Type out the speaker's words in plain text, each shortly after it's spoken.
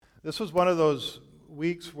This was one of those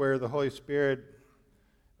weeks where the Holy Spirit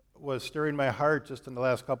was stirring my heart just in the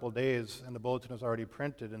last couple of days, and the bulletin was already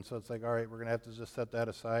printed, and so it's like, all right, we're going to have to just set that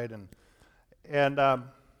aside. And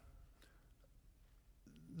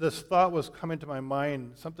this thought was coming to my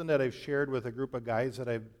mind, something that I've shared with a group of guys that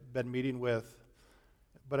I've been meeting with,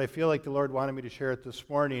 but I feel like the Lord wanted me to share it this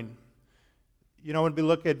morning. You know, when we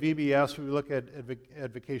look at VBS, we look at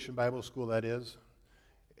Vacation Bible School, that is,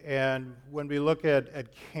 and when we look at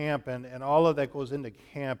camp and all of that goes into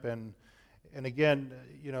camp, and again,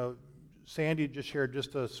 you know, Sandy just shared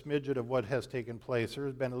just a smidget of what has taken place.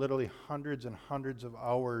 There's been literally hundreds and hundreds of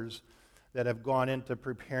hours that have gone into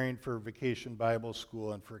preparing for Vacation Bible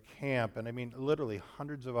School and for camp, and I mean literally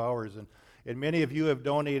hundreds of hours, and many of you have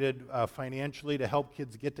donated financially to help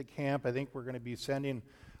kids get to camp. I think we're going to be sending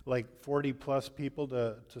like 40 plus people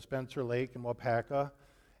to Spencer Lake and Wapaka.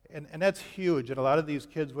 And that's huge, and a lot of these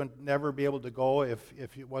kids would never be able to go if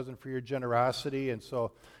it wasn't for your generosity. And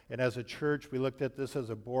as a church, we looked at this as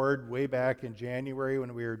a board way back in January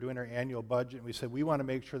when we were doing our annual budget, and we said we want to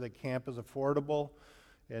make sure that camp is affordable,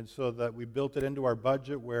 and so that we built it into our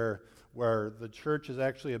budget where the church is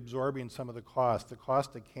actually absorbing some of the cost. The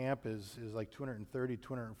cost of camp is like $230,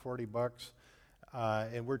 $240,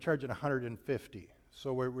 and we're charging $150.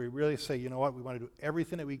 So we really say, you know what, we want to do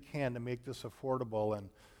everything that we can to make this affordable, and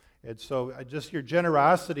so just your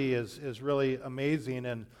generosity is really amazing.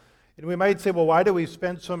 And we might say, well, why do we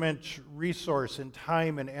spend so much resource and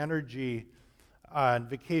time and energy on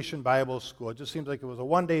Vacation Bible School? It just seems like it was a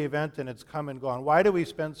one-day event and it's come and gone. Why do we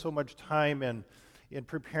spend so much time in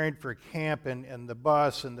preparing for camp and the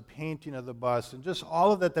bus and the painting of the bus and just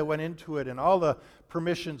all of that went into it and all the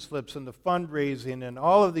permission slips and the fundraising and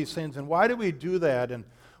all of these things? And why do we do that? And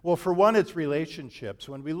well, for one, it's relationships.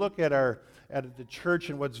 When we look at the church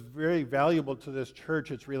and what's very valuable to this church,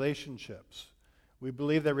 it's relationships. We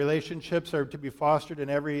believe that relationships are to be fostered in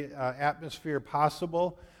every atmosphere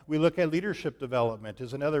possible. We look at leadership development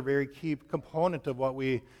as another very key component of what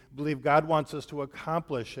we believe God wants us to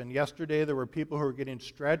accomplish. And yesterday there were people who were getting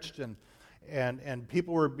stretched and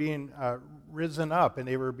people were being risen up and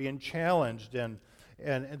they were being challenged. And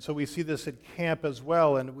so we see this at camp as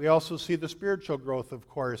well. And we also see the spiritual growth, of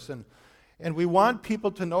course. And we want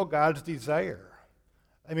people to know God's desire.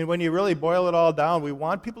 I mean, when you really boil it all down, we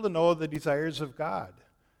want people to know the desires of God.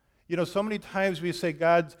 You know, so many times we say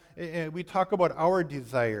we talk about our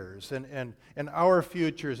desires and our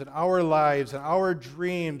futures and our lives and our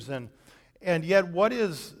dreams, and yet what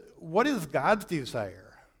is God's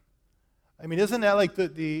desire? I mean, isn't that like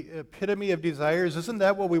the epitome of desires? Isn't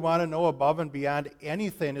that what we want to know above and beyond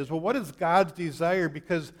anything? Is, well, what is God's desire?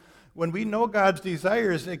 Because when we know God's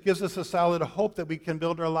desires, it gives us a solid hope that we can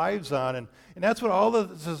build our lives on. And that's what all of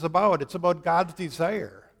this is about. It's about God's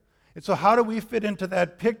desire. And so how do we fit into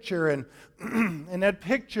that picture? And, and that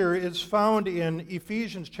picture is found in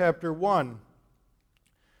Ephesians chapter 1.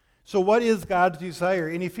 So what is God's desire?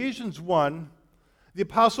 In Ephesians 1, the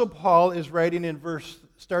Apostle Paul is writing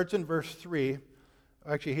starts in verse 3.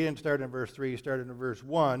 Actually, he didn't start in verse 3, he started in verse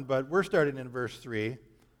 1, but we're starting in verse 3.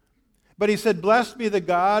 But he said, "Blessed be the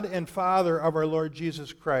God and Father of our Lord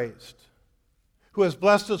Jesus Christ, who has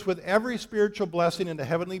blessed us with every spiritual blessing in the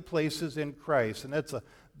heavenly places in Christ." And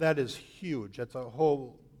that is huge. That's a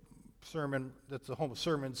whole sermon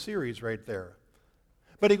series right there.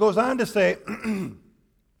 But he goes on to say,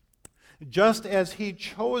 "Just as he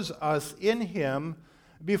chose us in him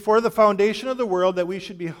before the foundation of the world, that we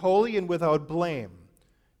should be holy and without blame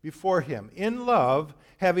before him, in love,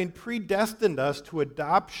 having predestined us to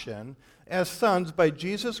adoption as sons by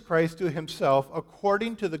Jesus Christ to himself,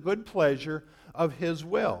 according to the good pleasure of his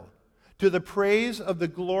will, to the praise of the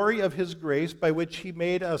glory of his grace, by which he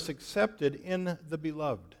made us accepted in the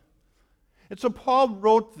beloved." And so Paul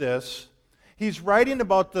wrote this. He's writing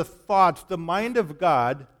about the thoughts, the mind of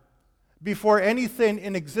God, before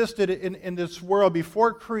anything existed in this world,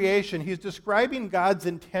 before creation. He's describing God's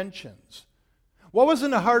intentions. What was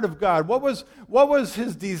in the heart of God? What was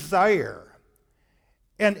his desire?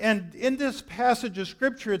 And in this passage of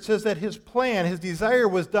Scripture, it says that his plan, his desire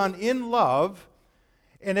was done in love,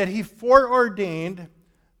 and that he foreordained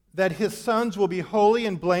that his sons will be holy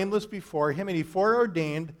and blameless before him, and he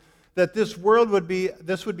foreordained that this would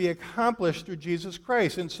be accomplished through Jesus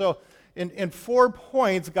Christ. And so in 4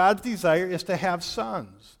 points, God's desire is to have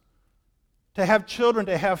sons, to have children,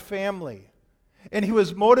 to have family. And he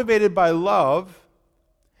was motivated by love,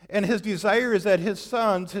 and his desire is that his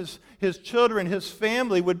sons, his children, his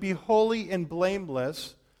family would be holy and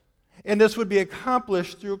blameless, and this would be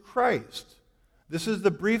accomplished through Christ. This is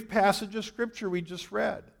the brief passage of Scripture we just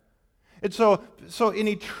read. And so in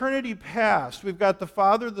eternity past, we've got the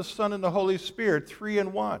Father, the Son, and the Holy Spirit, 3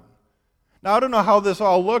 in 1. Now, I don't know how this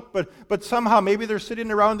all looked, but somehow maybe they're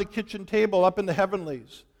sitting around the kitchen table up in the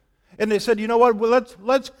heavenlies. And they said, you know what, well,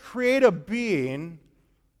 let's create a being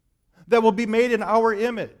that will be made in our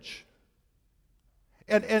image.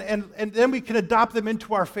 And then we can adopt them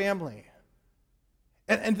into our family.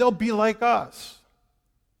 And they'll be like us.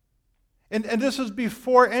 And this is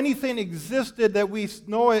before anything existed that we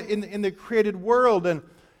know in the created world.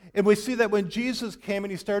 And we see that when Jesus came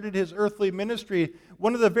and he started his earthly ministry,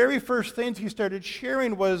 one of the very first things he started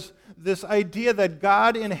sharing was this idea that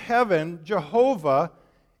God in heaven, Jehovah,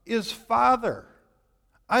 is Father.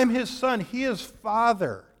 I'm his son. He is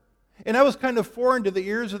Father. And that was kind of foreign to the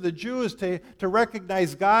ears of the Jews to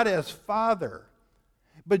recognize God as Father.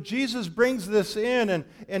 But Jesus brings this in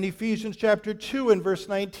Ephesians chapter 2 and verse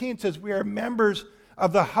 19 says, we are members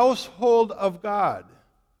of the household of God.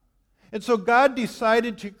 And so God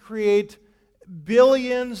decided to create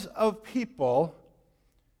billions of people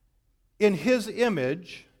in his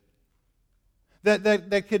image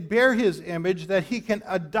that could bear his image, that he can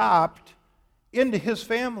adopt into his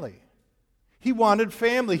family. He wanted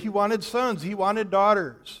family. He wanted sons. He wanted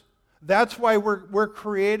daughters. That's why we're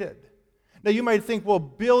created. Now you might think, well,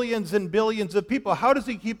 billions and billions of people, how does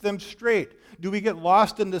he keep them straight? Do we get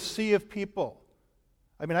lost in the sea of people?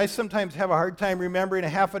 I mean, I sometimes have a hard time remembering a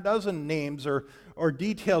half a dozen names or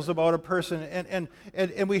details about a person.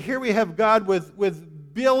 And we have God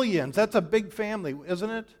with billions. That's a big family, isn't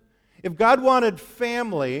it? If God wanted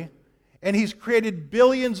family and he's created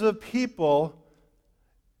billions of people,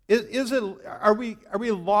 are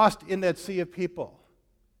we lost in that sea of people?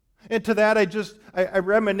 And to that, I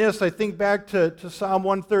reminisce. I think back to Psalm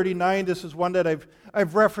 139. This is one that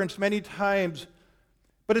I've referenced many times.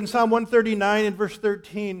 But in Psalm 139, in verse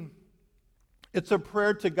 13, it's a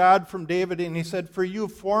prayer to God from David, and he said, "For you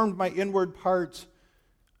formed my inward parts.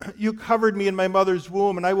 You covered me in my mother's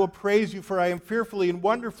womb, and I will praise you, for I am fearfully and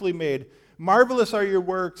wonderfully made. Marvelous are your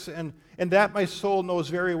works, and that my soul knows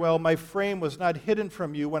very well. My frame was not hidden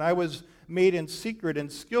from you when I was made in secret and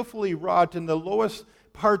skillfully wrought in the lowest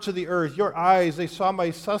parts of the earth. Your eyes, they saw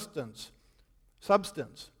my substance,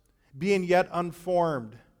 being yet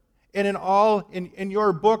unformed. And in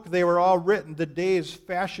your book they were all written, the days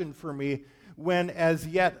fashioned for me, when as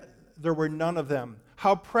yet there were none of them.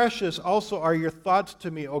 How precious also are your thoughts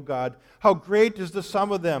to me, O God. How great is the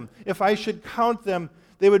sum of them. If I should count them,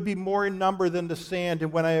 they would be more in number than the sand,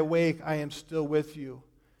 and when I awake, I am still with you."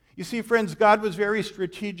 You see, friends, God was very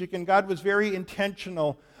strategic, and God was very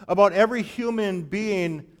intentional about every human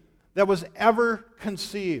being that was ever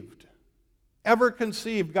conceived. Ever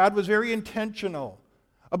conceived. God was very intentional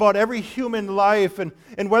about every human life, and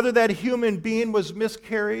whether that human being was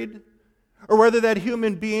miscarried, or whether that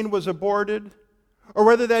human being was aborted, or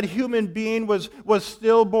whether that human being was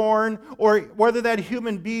stillborn, or whether that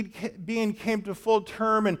human being came to full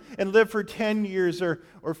term and lived for 10 years or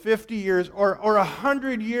 50 years or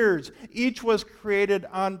 100 years, each was created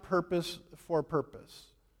on purpose for purpose.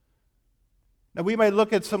 Now we might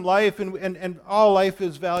look at some life and all life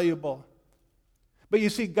is valuable. But you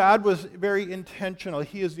see, God was very intentional.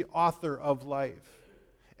 He is the author of life.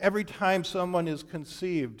 Every time someone is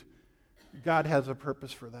conceived, God has a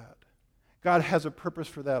purpose for that. God has a purpose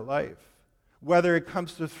for that life. Whether it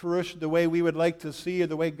comes to fruition the way we would like to see or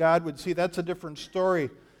the way God would see, that's a different story.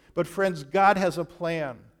 But friends, God has a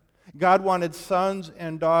plan. God wanted sons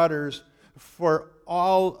and daughters for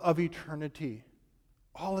all of eternity.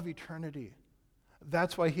 All of eternity.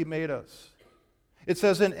 That's why he made us. It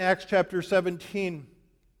says in Acts chapter 17,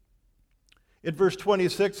 in verse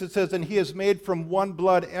 26, it says, "And he has made from one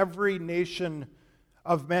blood every nation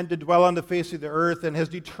of men to dwell on the face of the earth, and has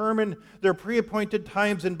determined their pre-appointed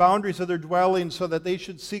times and boundaries of their dwellings, so that they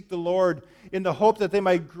should seek the Lord in the hope that they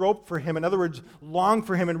might grope for him." In other words, long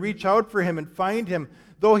for him and reach out for him and find him,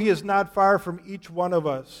 though he is not far from each one of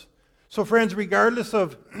us. So friends, regardless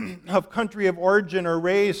of country of origin or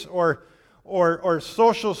race or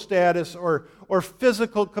social status or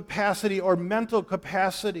physical capacity or mental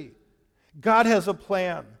capacity, God has a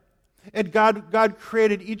plan. And God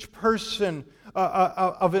created each person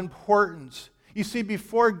of importance. You see,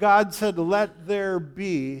 before God said, "Let there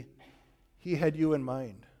be," he had you in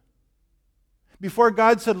mind. Before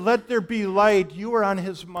God said, "Let there be light," you were on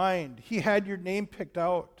his mind. He had your name picked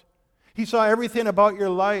out. He saw everything about your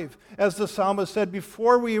life. As the psalmist said,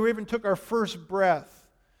 before we even took our first breath,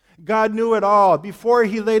 God knew it all. Before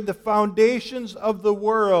he laid the foundations of the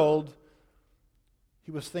world,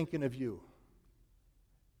 he was thinking of you.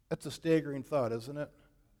 That's a staggering thought, isn't it?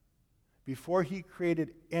 Before he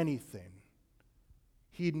created anything,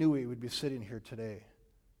 He knew he would be sitting here today.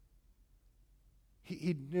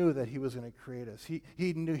 He knew that he was going to create us. He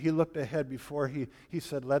knew. He looked ahead before he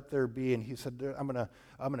said, "Let there be," and he said, "I'm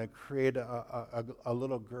gonna create a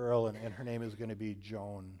little girl, and her name is going to be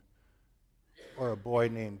Joan, or a boy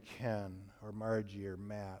named Ken, or Margie, or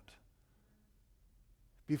Matt."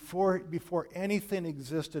 Before anything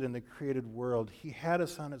existed in the created world, he had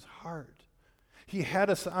us on his heart. He had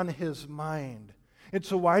us on his mind. And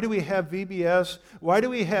so why do we have VBS? Why do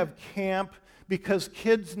we have camp? Because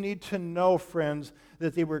kids need to know, friends,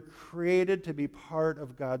 that they were created to be part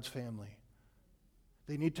of God's family.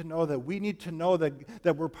 They need to know that. We need to know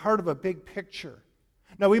that we're part of a big picture.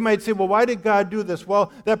 Now we might say, well, why did God do this?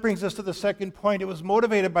 Well, that brings us to the second point. It was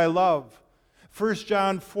motivated by love. 1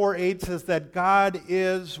 John 4:8 says that God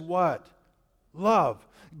is what? Love.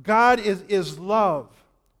 God is love.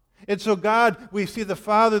 And so God, we see the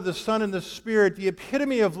Father, the Son, and the Spirit, the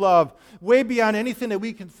epitome of love, way beyond anything that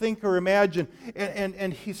we can think or imagine.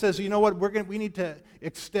 And he says, you know what, we need to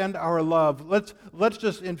extend our love. Let's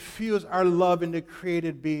just infuse our love into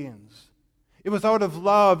created beings. It was out of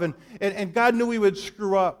love, and God knew we would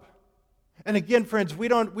screw up. And again, friends, we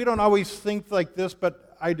don't always think like this,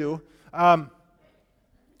 but I do.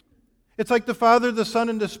 It's like the Father, the Son,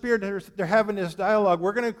 and the Spirit, they're having this dialogue.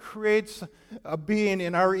 We're going to create a being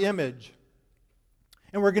in our image.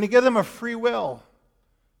 And we're going to give them a free will.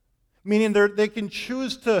 Meaning they can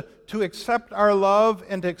choose to accept our love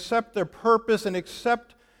and to accept their purpose and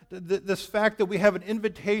accept this fact that we have an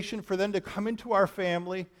invitation for them to come into our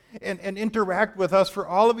family and interact with us for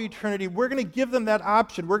all of eternity. We're going to give them that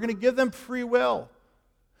option. We're going to give them free will.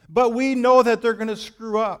 But we know that they're going to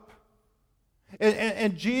screw up.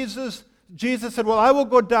 And Jesus said, well, I will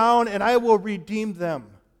go down and I will redeem them.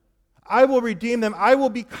 I will redeem them. I will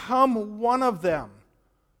become one of them.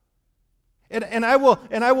 And I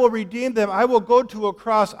will redeem them. I will go to a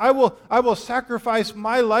cross. I will sacrifice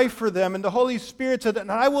my life for them. And the Holy Spirit said, and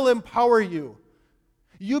I will empower you.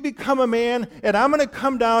 You become a man, and I'm going to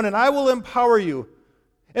come down and I will empower you.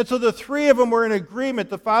 And so the three of them were in agreement.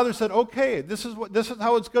 The Father said, okay, this is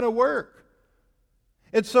how it's going to work.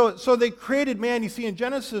 And so they created man. You see, in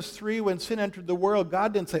Genesis 3, when sin entered the world,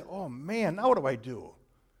 God didn't say, oh man, now what do I do?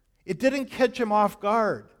 It didn't catch him off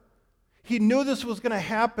guard. He knew this was going to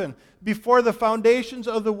happen. Before the foundations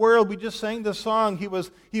of the world, we just sang the song,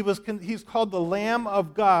 he's called the Lamb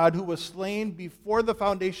of God who was slain before the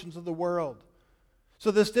foundations of the world. So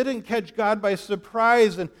this didn't catch God by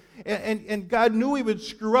surprise, and God knew he would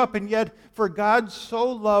screw up, and yet for God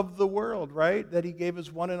so loved the world, right, that he gave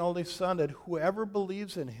his one and only Son, that whoever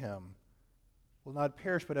believes in him will not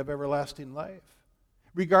perish but have everlasting life.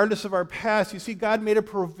 Regardless of our past, you see, God made a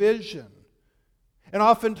provision. And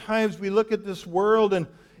oftentimes we look at this world and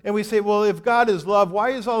we say, well, if God is love, why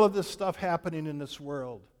is all of this stuff happening in this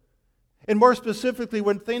world? And more specifically,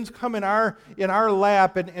 when things come in our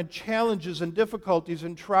lap and challenges and difficulties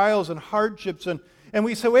and trials and hardships, and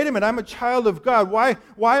we say, wait a minute, I'm a child of God.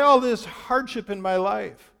 Why all this hardship in my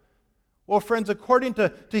life? Well, friends, according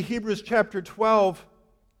to Hebrews chapter 12,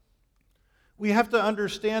 we have to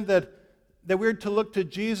understand that we're to look to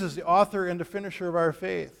Jesus, the author and the finisher of our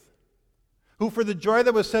faith, who for the joy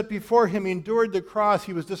that was set before him endured the cross.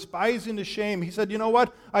 He was despising the shame. He said, you know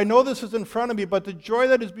what? I know this is in front of me, but the joy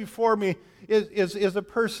that is before me is a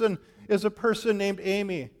person named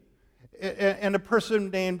Amy and a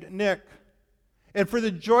person named Nick. And for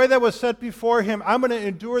the joy that was set before him, I'm going to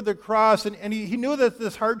endure the cross. And he knew that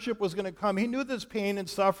this hardship was going to come. He knew this pain and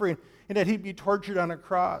suffering and that he'd be tortured on a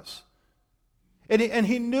cross. And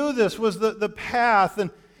he knew this was the path.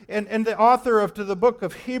 And the author of the book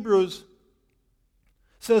of Hebrews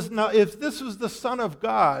says, now, if this was the Son of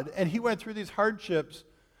God and he went through these hardships,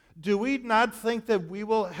 do we not think that we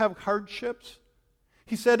will have hardships?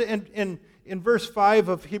 He said in verse 5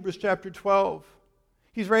 of Hebrews chapter 12,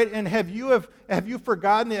 he's right, and have you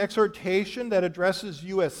forgotten the exhortation that addresses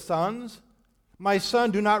you as sons? My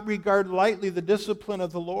son, do not regard lightly the discipline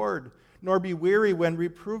of the Lord, nor be weary when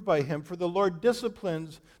reproved by him, for the Lord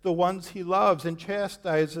disciplines the ones he loves and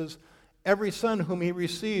chastises every son whom he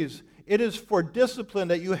receives. It is for discipline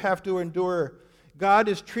that you have to endure. God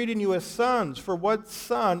is treating you as sons. For what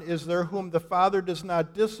son is there whom the Father does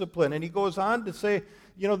not discipline? And he goes on to say,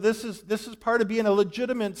 you know, this is part of being a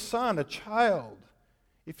legitimate son, a child.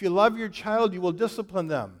 If you love your child, you will discipline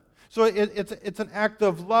them. So it's an act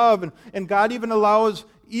of love, and God even allows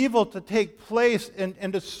evil to take place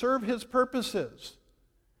and to serve his purposes.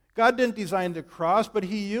 God didn't design the cross, but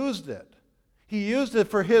he used it. He used it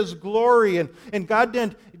for his glory, and God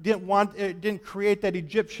didn't create that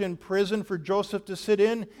Egyptian prison for Joseph to sit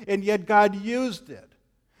in, and yet God used it.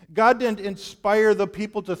 God didn't inspire the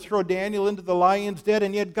people to throw Daniel into the lion's den,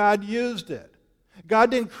 and yet God used it.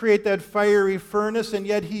 God didn't create that fiery furnace, and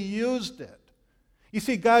yet he used it. You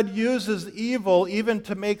see, God uses evil even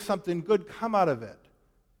to make something good come out of it.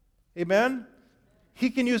 Amen? He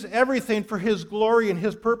can use everything for his glory and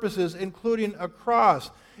his purposes, including a cross.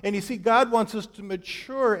 And you see, God wants us to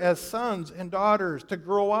mature as sons and daughters, to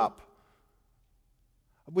grow up.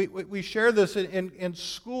 We share this in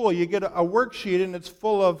school. You get a worksheet and it's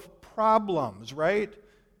full of problems, right?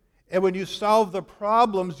 And when you solve the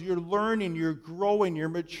problems, you're learning, you're growing, you're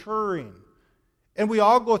maturing. And we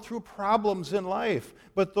all go through problems in life,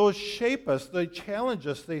 but those shape us, they challenge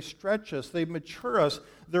us, they stretch us, they mature us,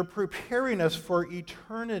 they're preparing us for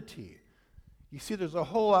eternity. You see, there's a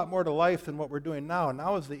whole lot more to life than what we're doing now.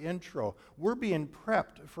 Now is the intro. We're being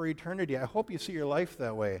prepped for eternity. I hope you see your life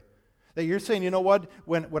that way. That you're saying, you know what,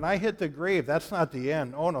 when I hit the grave, that's not the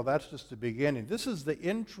end. Oh no, that's just the beginning. This is the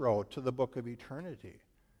intro to the book of eternity.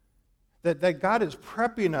 That God is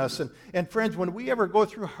prepping us. And friends, when we ever go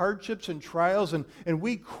through hardships and trials and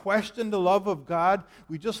we question the love of God,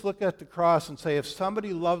 we just look at the cross and say, if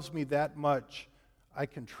somebody loves me that much, I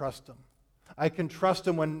can trust him. I can trust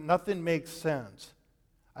him when nothing makes sense.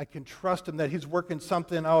 I can trust him that he's working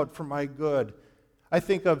something out for my good. I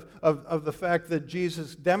think of the fact that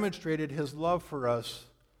Jesus demonstrated his love for us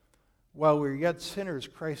while we were yet sinners.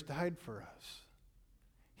 Christ died for us.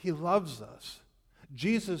 He loves us.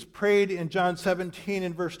 Jesus prayed in John 17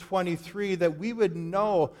 and verse 23 that we would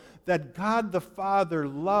know that God the Father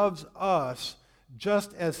loves us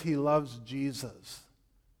just as he loves Jesus.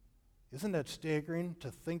 Isn't that staggering to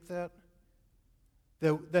think that?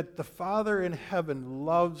 That the Father in heaven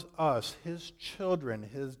loves us, his children,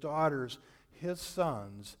 his daughters, his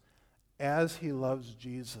sons, as he loves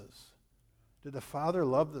Jesus. Did the Father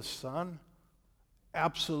love the Son?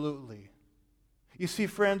 Absolutely. You see,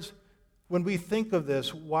 friends, when we think of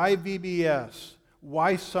this, why VBS?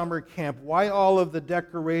 Why summer camp? Why all of the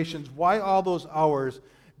decorations? Why all those hours?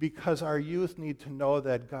 Because our youth need to know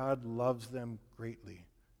that God loves them greatly.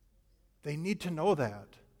 They need to know that.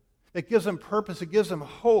 It gives them purpose. It gives them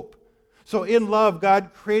hope. So in love,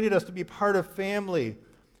 God created us to be part of family.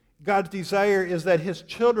 God's desire is that his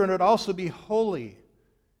children would also be holy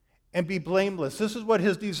and be blameless. This is what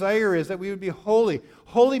his desire is, that we would be holy.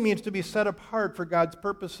 Holy means to be set apart for God's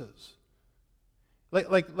purposes.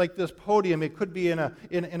 Like this podium, it could be in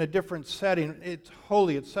a different setting. It's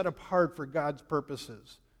holy. It's set apart for God's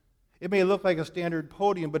purposes. It may look like a standard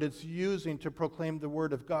podium, but it's using to proclaim the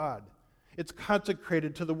word of God. It's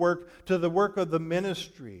consecrated to the work of the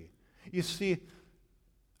ministry. You see,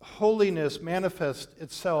 holiness manifests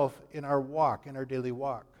itself in our walk, in our daily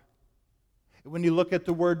walk. When you look at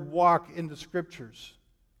the word walk in the scriptures,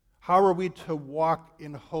 how are we to walk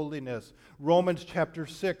in holiness? Romans chapter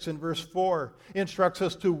 6 and verse 4 instructs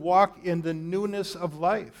us to walk in the newness of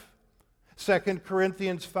life. 2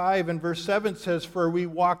 Corinthians 5 and verse 7 says, for we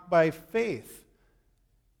walk by faith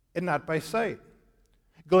and not by sight.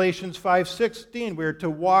 Galatians 5:16, we're to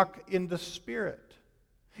walk in the Spirit.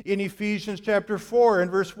 In Ephesians chapter 4 and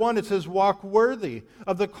verse 1, it says, walk worthy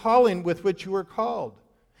of the calling with which you were called.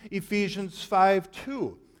 Ephesians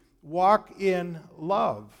 5:2, walk in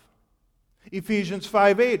love. Ephesians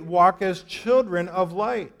 5:8, walk as children of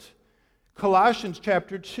light. Colossians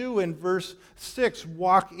chapter 2 and verse 6,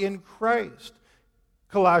 walk in Christ.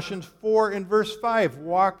 Colossians 4 and verse 5,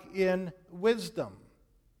 walk in wisdom.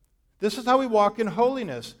 This is how we walk in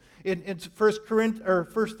holiness. In 1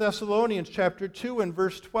 Thessalonians chapter 2 and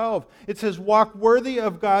verse 12, it says, walk worthy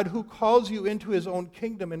of God who calls you into his own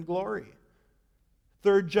kingdom and glory.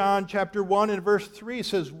 3 John chapter 1 and verse 3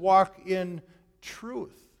 says, walk in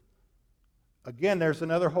truth. Again, there's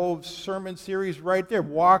another whole sermon series right there.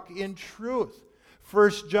 Walk in truth.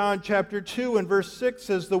 1 John chapter 2 and verse 6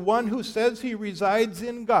 says, the one who says he resides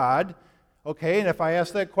in God. Okay, and if I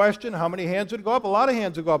ask that question, how many hands would go up? A lot of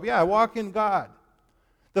hands would go up. Yeah, I walk in God.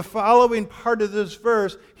 The following part of this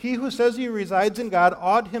verse, he who says he resides in God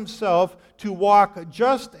ought himself to walk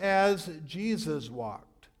just as Jesus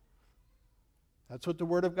walked. That's what the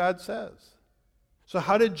Word of God says. So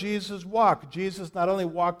how did Jesus walk? Jesus not only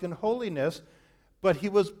walked in holiness, but he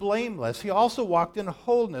was blameless. He also walked in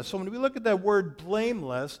wholeness. So when we look at that word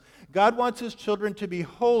blameless, God wants his children to be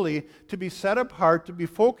holy, to be set apart, to be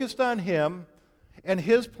focused on him, and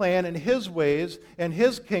His plan and His ways and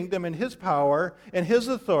His kingdom and His power and His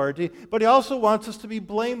authority, but He also wants us to be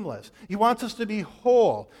blameless. He wants us to be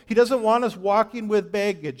whole. He doesn't want us walking with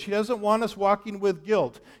baggage. He doesn't want us walking with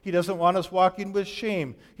guilt. He doesn't want us walking with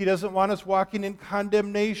shame. He doesn't want us walking in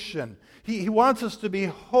condemnation. He wants us to be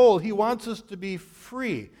whole. He wants us to be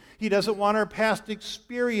free. He doesn't want our past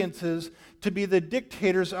experiences to be the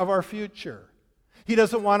dictators of our future. He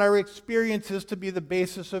doesn't want our experiences to be the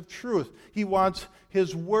basis of truth. He wants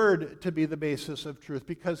His Word to be the basis of truth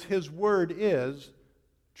because His Word is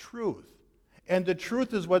truth. And the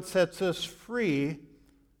truth is what sets us free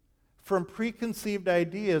from preconceived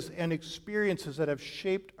ideas and experiences that have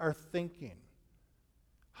shaped our thinking.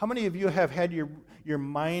 How many of you have had your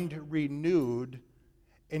mind renewed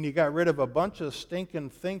and you got rid of a bunch of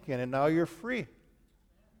stinking thinking and now you're free?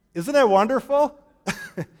 Isn't that wonderful?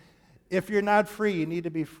 If you're not free, you need to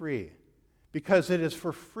be free because it is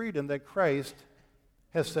for freedom that Christ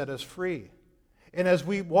has set us free. And as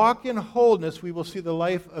we walk in wholeness, we will see the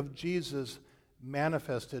life of Jesus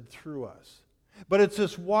manifested through us. But it's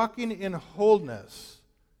this walking in wholeness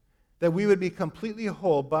that we would be completely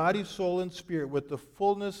whole, body, soul, and spirit, with the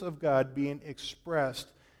fullness of God being expressed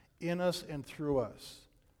in us and through us.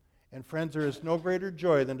 And friends, there is no greater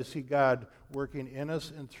joy than to see God working in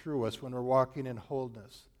us and through us when we're walking in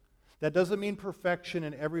wholeness. That doesn't mean perfection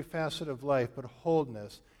in every facet of life, but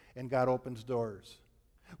wholeness, and God opens doors.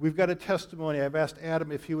 We've got a testimony. I've asked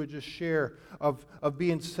Adam if he would just share of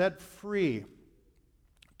being set free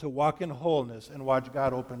to walk in wholeness and watch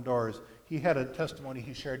God open doors. He had a testimony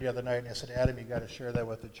he shared the other night, and I said, Adam, you got to share that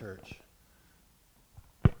with the church.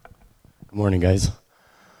 Good morning, guys.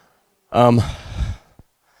 I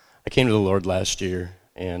came to the Lord last year,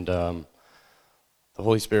 and the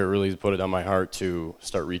Holy Spirit really put it on my heart to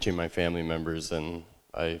start reaching my family members, and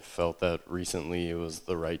I felt that recently it was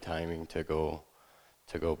the right timing to go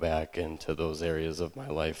back into those areas of my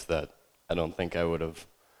life that I don't think I would have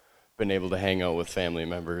been able to hang out with family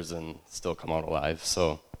members and still come out alive.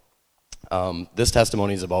 So this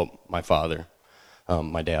testimony is about my father,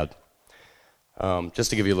 my dad. Just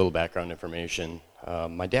to give you a little background information,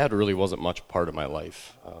 my dad really wasn't much part of my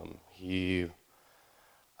life.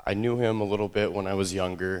 I knew him a little bit when I was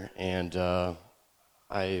younger, and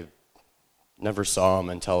I never saw him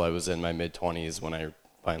until I was in my mid-20s when I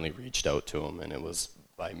finally reached out to him, and it was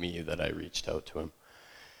by me that I reached out to him.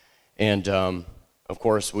 And of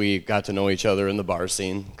course, we got to know each other in the bar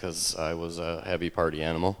scene because I was a heavy party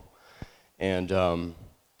animal. And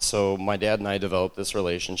so my dad and I developed this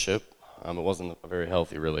relationship. It wasn't a very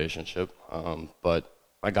healthy relationship, but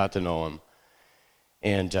I got to know him.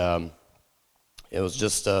 And it was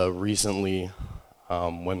just recently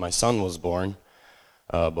when my son was born,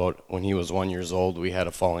 about when he was 1 year old, we had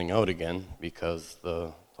a falling out again because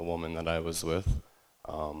the woman that I was with,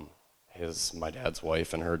 my dad's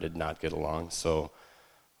wife and her did not get along. So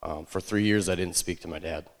for 3 years I didn't speak to my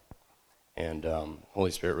dad. And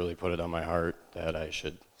Holy Spirit really put it on my heart that I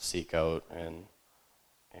should seek out and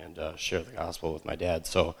share the gospel with my dad.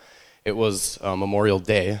 So it was Memorial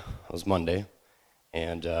Day. It was Monday,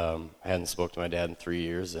 and I hadn't spoken to my dad in 3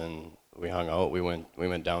 years. And we hung out. We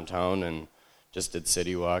went downtown and just did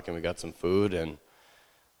city walk, and we got some food, and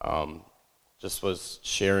just was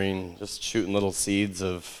sharing, just shooting little seeds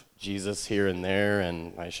of Jesus here and there.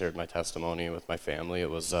 And I shared my testimony with my family. It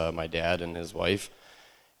was my dad and his wife,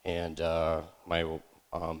 and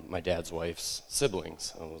my dad's wife's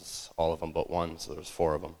siblings. It was all of them but one, so there was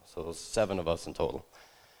 4 of them. So there was 7 of us in total.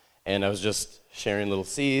 And I was just sharing little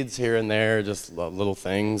seeds here and there, just little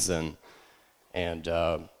things, and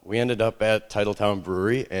we ended up at Titletown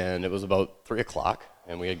Brewery, and it was about 3 o'clock,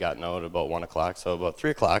 and we had gotten out at about 1 o'clock. So about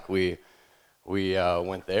 3 o'clock, we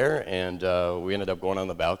went there, and we ended up going on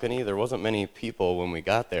the balcony. There wasn't many people when we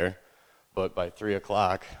got there, but by 3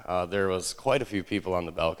 o'clock, there was quite a few people on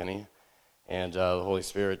the balcony. And the Holy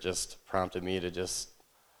Spirit just prompted me to just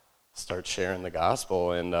start sharing the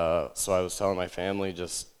gospel. And so I was telling my family,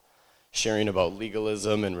 just sharing about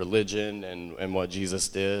legalism and religion and what Jesus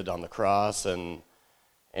did on the cross. And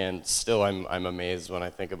still I'm amazed when I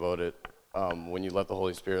think about it, when you let the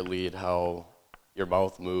Holy Spirit lead, how your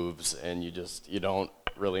mouth moves and you don't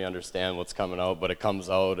really understand what's coming out, but it comes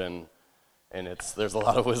out, and there's a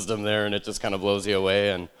lot of wisdom there, and it just kind of blows you away.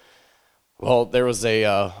 And well, there was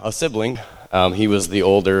a sibling. He was the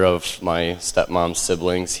older of my stepmom's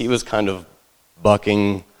siblings. He was kind of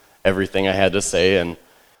bucking everything I had to say, and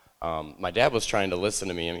my dad was trying to listen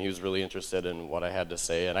to me, and he was really interested in what I had to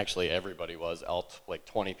say, and actually everybody was. Like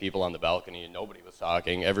 20 people on the balcony, and nobody was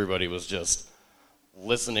talking. Everybody was just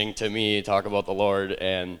listening to me talk about the Lord,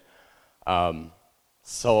 and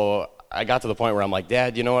So I got to the point where I'm like,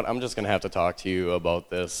 Dad, you know what? I'm just going to have to talk to you about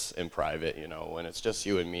this in private, when it's just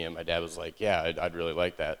you and me. And my dad was like, yeah, I'd really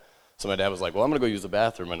like that. So my dad was like, well, I'm going to go use the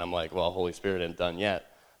bathroom. And I'm like, well, Holy Spirit ain't done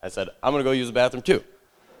yet. I said, I'm going to go use the bathroom too.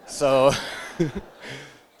 So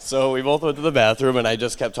so we both went to the bathroom, and I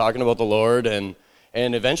just kept talking about the Lord. And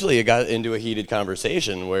eventually it got into a heated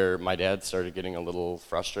conversation where my dad started getting a little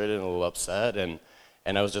frustrated and a little upset. And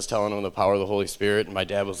I was just telling him the power of the Holy Spirit. And my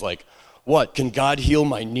dad was like, what, can God heal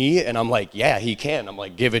my knee? And I'm like, yeah, he can. I'm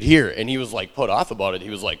like, give it here. And he was like put off about it.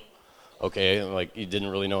 He was like, okay, like he didn't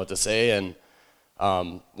really know what to say. And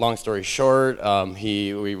long story short,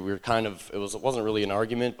 we were kind of, it wasn't really an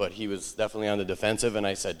argument, but he was definitely on the defensive. And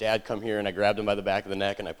I said, Dad, come here. And I grabbed him by the back of the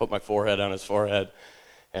neck, and I put my forehead on his forehead.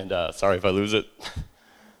 And sorry if I lose it.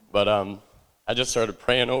 But I just started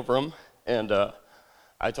praying over him. And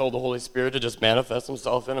I told the Holy Spirit to just manifest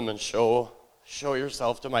himself in him and show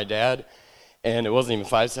yourself to my dad. And it wasn't even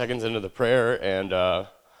 5 seconds into the prayer, and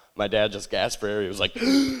my dad just gasped for air. He was like,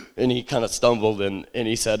 and he kind of stumbled, and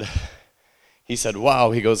he said,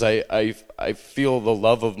 wow. He goes, I feel the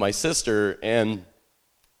love of my sister. And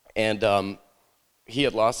he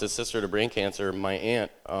had lost his sister to brain cancer, my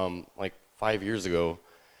aunt, like 5 years ago,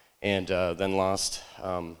 and then lost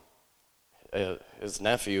his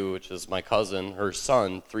nephew, which is my cousin, her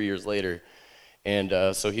son, 3 years later.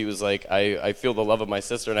 And so he was like, I feel the love of my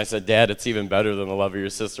sister. And I said, Dad, it's even better than the love of your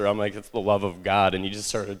sister. I'm like, it's the love of God. And he just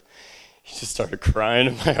started crying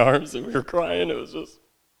in my arms, and we were crying. It was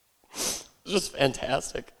just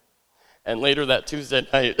fantastic. And later that Tuesday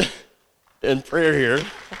night in prayer here,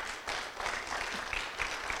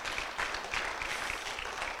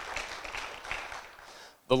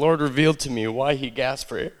 the Lord revealed to me why he gasped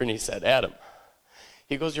for air. And he said, Adam,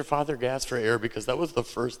 he goes, your father gasped for air because that was the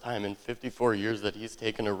first time in 54 years that he's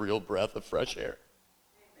taken a real breath of fresh air.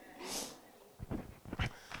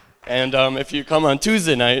 And if you come on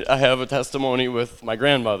Tuesday night, I have a testimony with my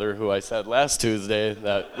grandmother, who I said last Tuesday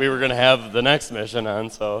that we were going to have the next mission on,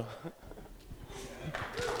 so.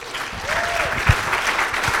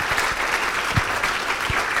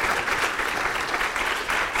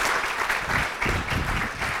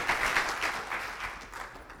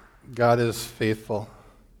 God is faithful.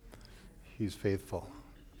 He's faithful.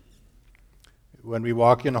 When we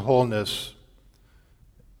walk in wholeness,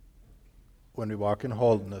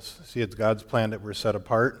 see, it's God's plan that we're set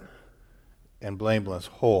apart and blameless,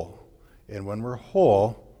 whole. And when we're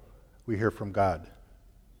whole, we hear from God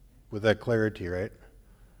with that clarity, right?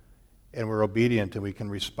 And we're obedient, and we can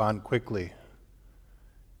respond quickly.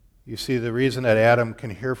 You see, the reason that Adam can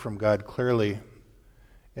hear from God clearly,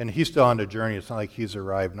 and he's still on the journey, it's not like he's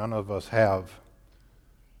arrived, none of us have,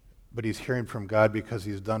 but he's hearing from God because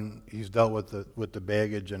he's dealt with the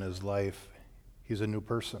baggage in his life. He's a new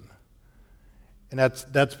person. And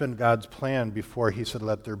that's been God's plan before he said,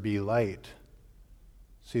 let there be light.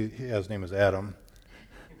 See, his name is Adam.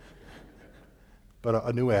 But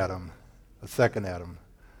a new Adam, a second Adam.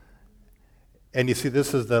 And you see,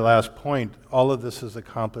 this is the last point. All of this is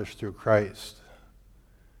accomplished through Christ.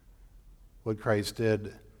 What Christ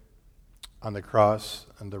did on the cross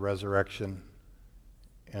and the resurrection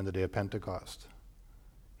and the day of Pentecost.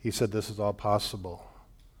 He said this is all possible.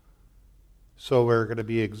 So we're going to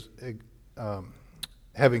be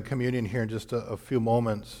having communion here in just a few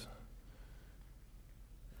moments.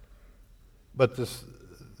 But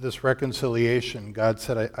this reconciliation, God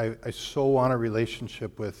said, I so want a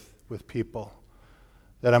relationship with people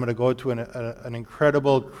that I'm going to go to an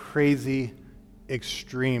incredible, crazy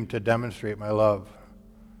extreme to demonstrate my love,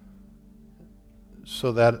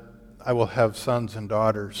 so that I will have sons and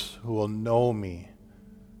daughters who will know me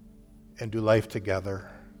and do life together.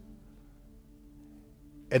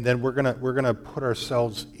 And then we're gonna put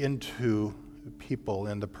ourselves into people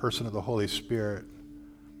in the person of the Holy Spirit.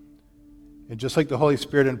 And just like the Holy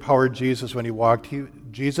Spirit empowered Jesus when he walked,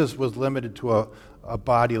 Jesus was limited to a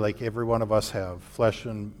body like every one of us have, flesh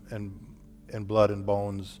and blood and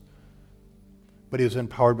bones. But he was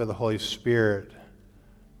empowered by the Holy Spirit.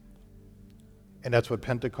 And that's what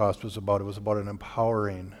Pentecost was about. It was about an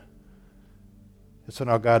empowering. And so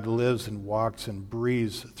now God lives and walks and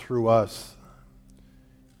breathes through us.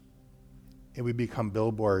 And we become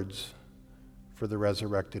billboards for the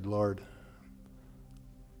resurrected Lord.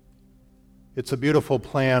 It's a beautiful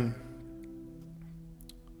plan.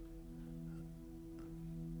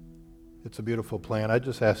 It's a beautiful plan. I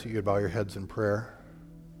just ask that you bow your heads in prayer.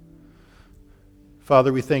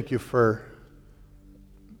 Father, we thank you for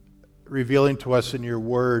revealing to us in your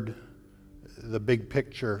word the big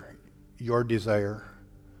picture, your desire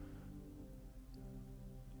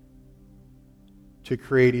to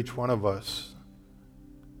create each one of us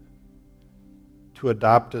to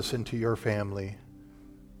adopt us into your family.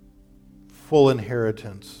 Full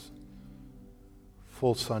inheritance,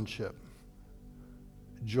 full sonship,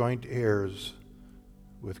 joint heirs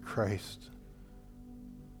with Christ.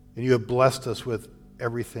 And you have blessed us with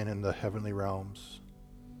everything in the heavenly realms.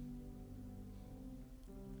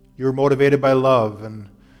 You were motivated by love, and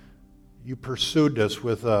you pursued us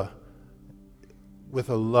with a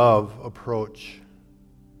love approach.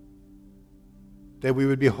 That we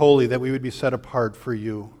would be holy, that we would be set apart for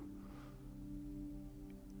you,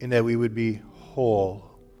 and that we would be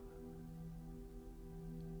whole,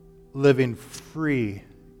 living free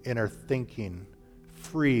in our thinking,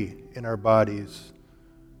 free in our bodies,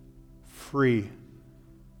 free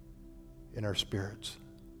in our spirits.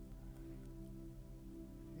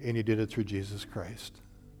 And you did it through Jesus Christ.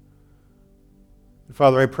 And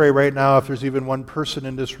Father, I pray right now, if there's even one person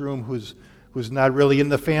in this room who's not really in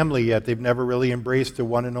the family yet, they've never really embraced the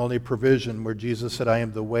one and only provision where Jesus said, I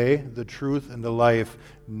am the way, the truth, and the life.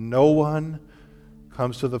 No one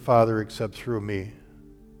comes to the Father except through me.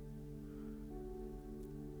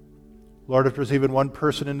 Lord, if there's even one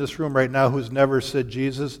person in this room right now who's never said,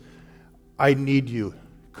 Jesus, I need you.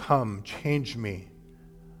 Come, change me.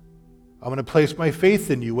 I'm going to place my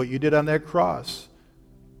faith in you, what you did on that cross.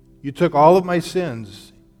 You took all of my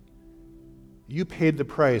sins. You paid the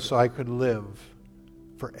price so I could live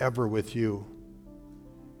forever with you.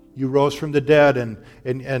 You rose from the dead, and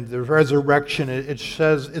the resurrection, it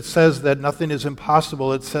says that nothing is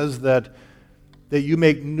impossible. It says that you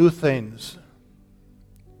make new things,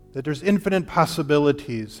 that there's infinite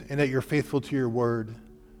possibilities, and that you're faithful to your word.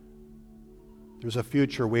 There's a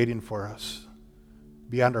future waiting for us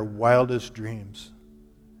beyond our wildest dreams.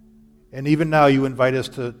 And even now you invite us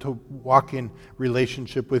to walk in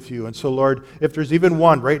relationship with you. And so, Lord, if there's even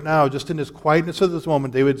one right now, just in this quietness of this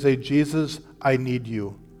moment, they would say, Jesus, I need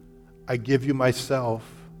you. I give you myself.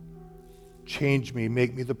 Change me.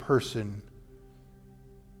 Make me the person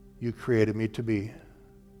you created me to be.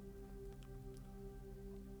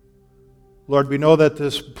 Lord, we know that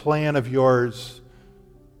this plan of yours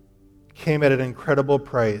came at an incredible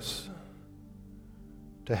price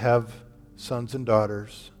to have sons and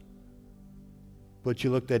daughters. But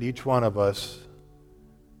you looked at each one of us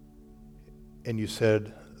and you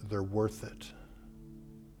said, they're worth it.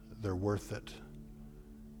 They're worth it.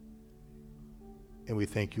 And we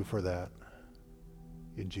thank you for that.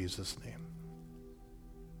 In Jesus' name.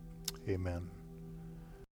 Amen.